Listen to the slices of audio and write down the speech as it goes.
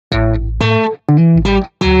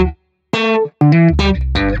Oh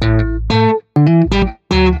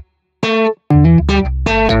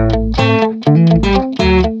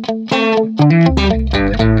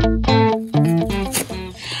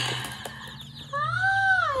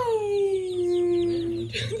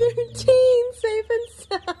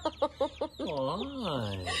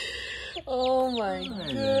my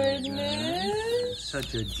goodness.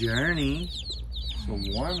 Such a journey. So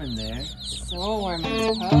warm in there. So warm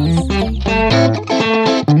and toasty.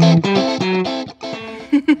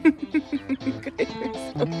 You guys are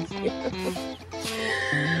so cute.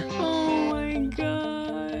 Oh my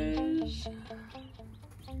gosh.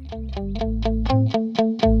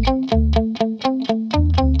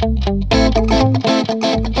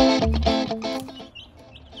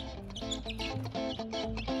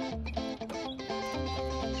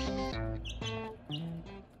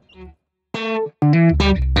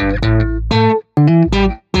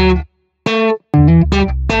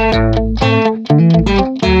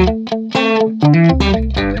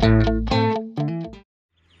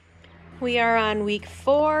 We are on week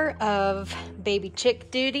 4 of baby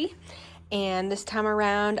chick duty, and this time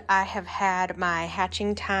around I have had my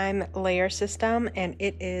hatching time layer system, and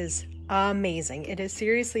it is amazing. It is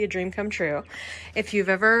seriously a dream come true. If you've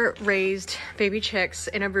ever raised baby chicks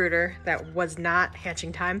in a brooder that was not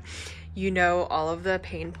hatching time, you know all of the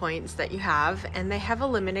pain points that you have, and they have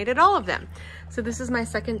eliminated all of them. So this is my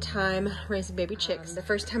second time raising baby chicks. The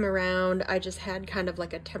first time around, I just had kind of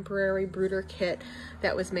like a temporary brooder kit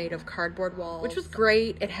that was made of cardboard walls, which was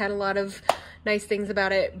great. It had a lot of nice things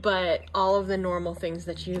about it, but all of the normal things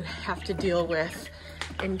that you have to deal with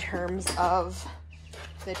in terms of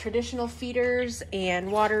the traditional feeders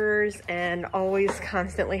and waterers, and always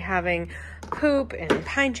constantly having poop and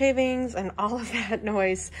pine shavings and all of that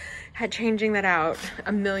noise, had changing that out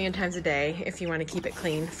a million times a day if you want to keep it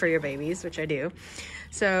clean for your babies, which I do.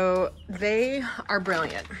 So they are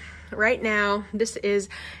brilliant. Right now, this is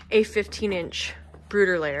a 15-inch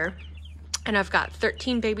brooder layer, and I've got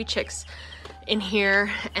 13 baby chicks in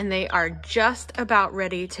here, and they are just about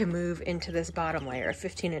ready to move into this bottom layer, a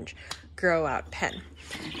 15-inch grow out pen.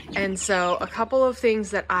 And so a couple of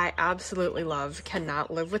things that I absolutely love,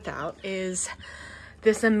 cannot live without, is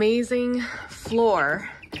this amazing floor.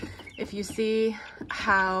 If you see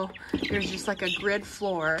how there's just like a grid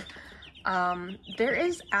floor, there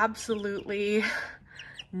is absolutely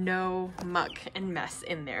no muck and mess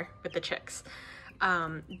in there with the chicks.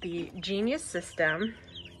 The Genius system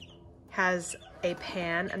has a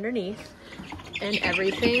pan underneath, and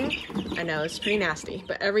everything, I know it's pretty nasty,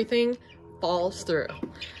 but everything falls through.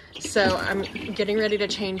 So I'm getting ready to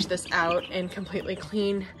change this out and completely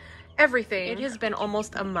clean everything. It has been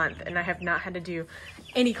almost a month and I have not had to do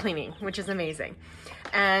any cleaning, which is amazing.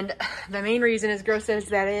 And the main reason, as gross as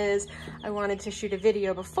that is, I wanted to shoot a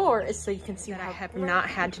video before, is so you can see that I have not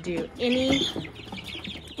had to do any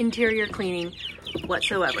interior cleaning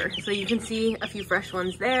whatsoever. So you can see a few fresh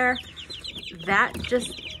ones there. That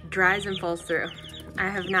just dries and falls through. I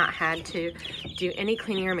have not had to do any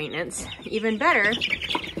cleaning or maintenance. Even better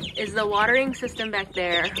is the watering system back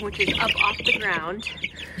there, which is up off the ground.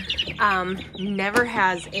 Never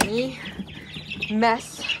has any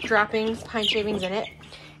mess, droppings, pine shavings in it.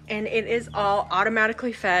 And it is all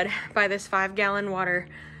automatically fed by this 5-gallon water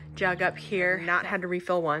jug up here. Not had to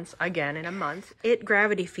refill once, again, in a month. It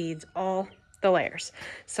gravity feeds all the layers,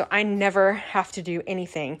 so I never have to do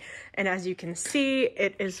anything. And as you can see,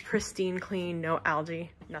 it is pristine clean, no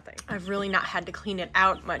algae, nothing. I've really not had to clean it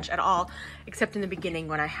out much at all, except in the beginning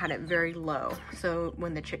when I had it very low, so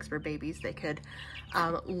when the chicks were babies they could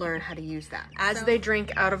learn how to use that. As they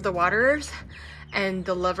drink out of the waterers and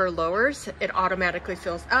the lever lowers, it automatically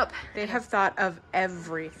fills up. They have thought of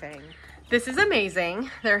everything. This is amazing.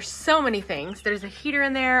 There's so many things. There's a heater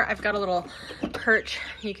in there. I've got a little perch.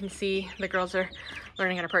 You can see the girls are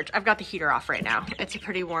learning how to perch. I've got the heater off right now. It's a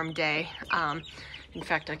pretty warm day. In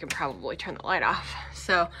fact, I could probably turn the light off.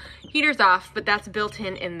 So heater's off, but that's built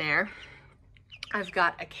in there. I've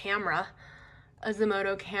got a camera, a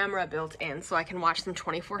Zmodo camera built in, so I can watch them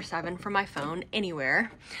 24/7 from my phone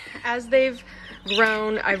anywhere. As they've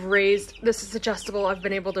grown, I've raised, this is adjustable, I've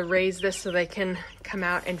been able to raise this so they can come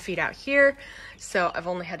out and feed out here. So I've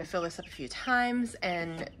only had to fill this up a few times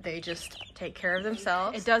and they just take care of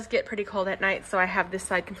themselves. It does get pretty cold at night, so I have this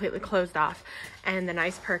side completely closed off. And the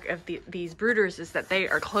nice perk of these brooders is that they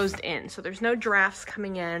are closed in, so there's no drafts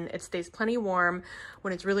coming in. It stays plenty warm.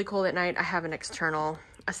 When it's really cold at night, I have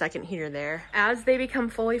a second heater there. As they become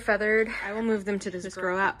fully feathered, I will move them to this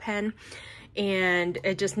grow out pen, and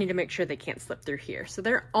I just need to make sure they can't slip through here. So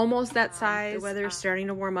they're almost that size. The weather's starting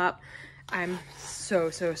to warm up. I'm so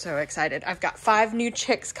excited. I've got 5 new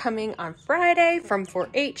chicks coming on Friday from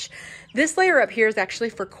 4-H. This layer up here is actually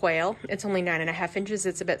for quail. It's only 9.5 inches.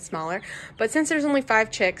 It's a bit smaller. But since there's only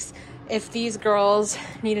 5 chicks, if these girls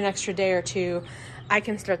need an extra day or two, I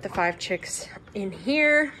can start the 5 chicks in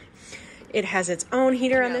here. It has its own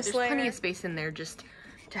heater on this layer. There's plenty of space in there just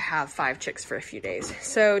to have 5 chicks for a few days.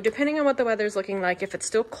 So depending on what the weather's looking like, if it's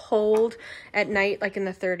still cold at night, like in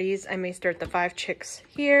the 30s, I may start the 5 chicks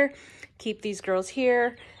here, keep these girls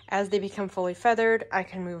here. As they become fully feathered, I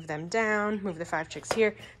can move them down, move the 5 chicks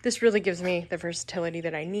here. This really gives me the versatility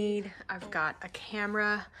that I need. I've got a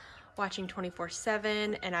camera watching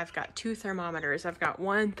 24/7, and I've got 2 thermometers. I've got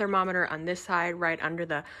 1 thermometer on this side right under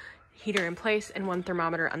the heater in place, and 1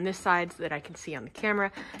 thermometer on this side so that I can see on the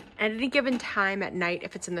camera. At any given time at night,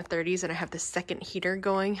 if it's in the 30s and I have the second heater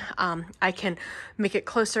going, I can make it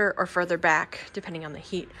closer or further back depending on the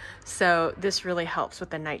heat. So this really helps with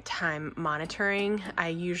the nighttime monitoring. I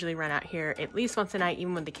usually run out here at least once a night,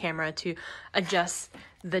 even with the camera, to adjust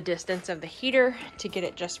the distance of the heater to get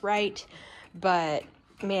it just right. But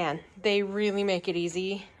man, they really make it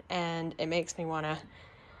easy, and it makes me want to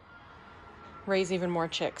raise even more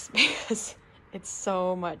chicks because it's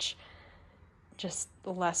so much just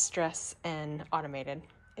less stress and automated.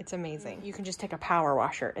 It's amazing. You can just take a power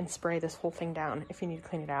washer and spray this whole thing down if you need to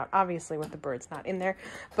clean it out, obviously with the birds not in there,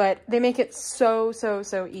 but they make it so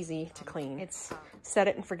easy to clean. It's set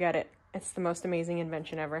it and forget it. It's the most amazing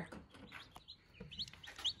invention ever.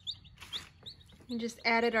 We just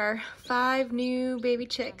added our 5 new baby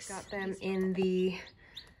chicks. Got them in the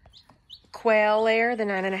quail layer, the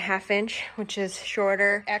 9.5 inch, which is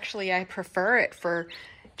shorter. Actually, I prefer it for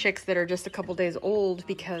chicks that are just a couple days old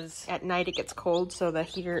because at night it gets cold, so the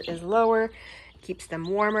heater is lower, keeps them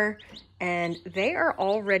warmer, and they are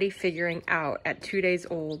already figuring out at 2 days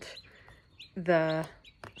old the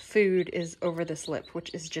food is over this lip,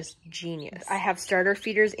 which is just genius. I have starter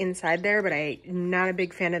feeders inside there, but I'm not a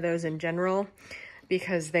big fan of those in general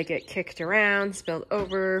because they get kicked around, spilled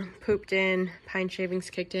over, pooped in, pine shavings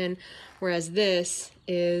kicked in, whereas this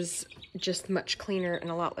is just much cleaner and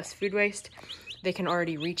a lot less food waste. They can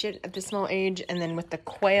already reach it at this small age, and then with the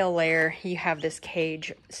quail layer, you have this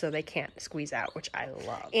cage so they can't squeeze out, which I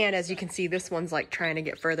love. And as you can see, this one's like trying to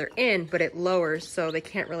get further in, but it lowers so they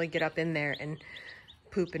can't really get up in there and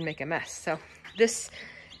poop and make a mess. So this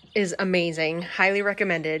is amazing, highly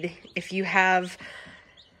recommended. If you have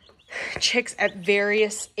chicks at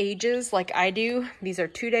various ages like I do, these are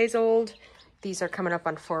 2 days old, these are coming up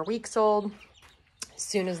on 4 weeks old. As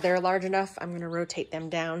soon as they're large enough, I'm going to rotate them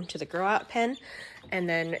down to the grow out pen, and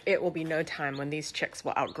then it will be no time when these chicks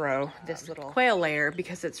will outgrow this little quail layer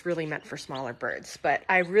because it's really meant for smaller birds. But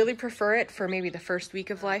I really prefer it for maybe the first week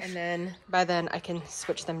of life, and then by then I can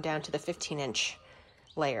switch them down to the 15-inch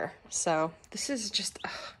layer. So this is just a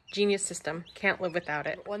genius system. Can't live without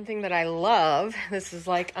it. One thing that I love, this is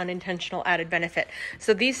like unintentional added benefit.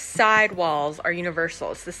 So these side walls are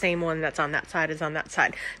universal. It's the same one that's on that side as on that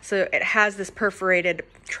side. So it has this perforated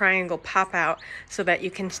triangle pop out so that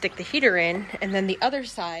you can stick the heater in, and then the other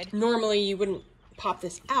side, normally you wouldn't pop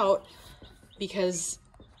this out because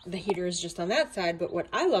the heater is just on that side, but what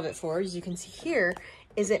I love it for, as you can see here,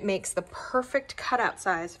 is it makes the perfect cutout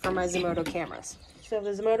size for my Zmodo cameras. So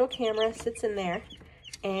the Zmodo camera sits in there,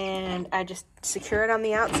 and I just secure it on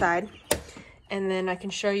the outside, and then I can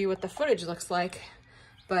show you what the footage looks like,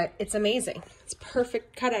 but it's amazing. It's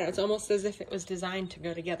perfect cutout. It's almost as if it was designed to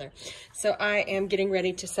go together. So I am getting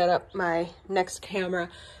ready to set up my next camera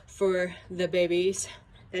for the babies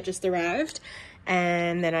that just arrived,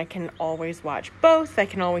 and then I can always watch both. I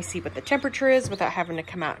can always see what the temperature is without having to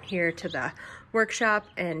come out here to the workshop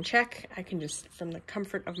and check. I can just, from the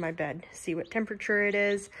comfort of my bed, see what temperature it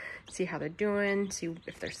is, see how they're doing, see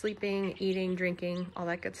if they're sleeping, eating, drinking, all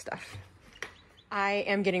that good stuff. I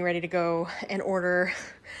am getting ready to go and order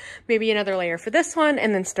maybe another layer for this one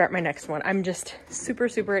and then start my next one. I'm just super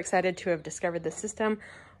excited to have discovered this system.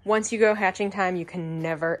 Once you go hatching time, you can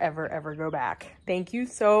never, ever go back. Thank you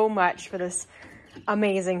so much for this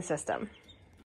amazing system.